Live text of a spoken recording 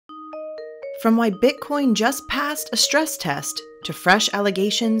From why Bitcoin just passed a stress test, to fresh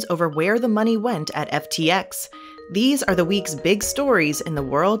allegations over where the money went at FTX, these are the week's big stories in the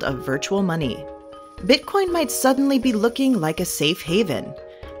world of virtual money. Bitcoin might suddenly be looking like a safe haven.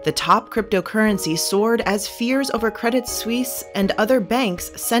 The top cryptocurrency soared as fears over Credit Suisse and other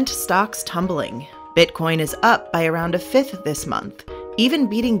banks sent stocks tumbling. Bitcoin is up by around a fifth this month, even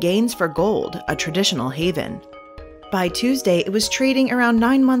beating gains for gold, a traditional haven. By Tuesday, it was trading around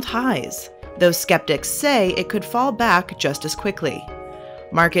 9-month highs, though skeptics say it could fall back just as quickly.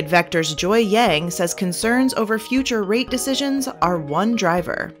 Market Vector's Joy Yang says concerns over future rate decisions are one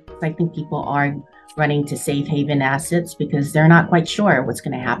driver. I think people are running to safe haven assets because they're not quite sure what's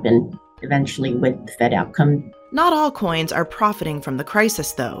going to happen eventually with the Fed outcome. Not all coins are profiting from the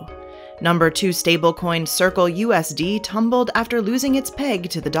crisis, though. Number 2 stablecoin Circle USD tumbled after losing its peg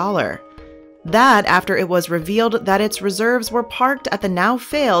to the dollar. That after it was revealed that its reserves were parked at the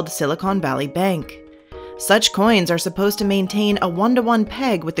now-failed Silicon Valley Bank. Such coins are supposed to maintain a 1-to-1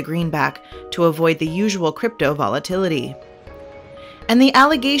 peg with the greenback to avoid the usual crypto volatility. And the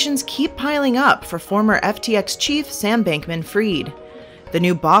allegations keep piling up for former FTX chief Sam Bankman-Fried. The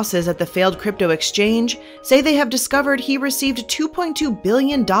new bosses at the failed crypto exchange say they have discovered he received $2.2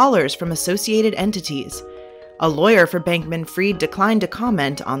 billion from associated entities. A lawyer for Bankman-Fried declined to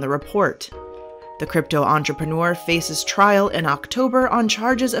comment on the report. The crypto entrepreneur faces trial in October on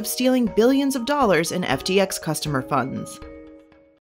charges of stealing billions of dollars in FTX customer funds.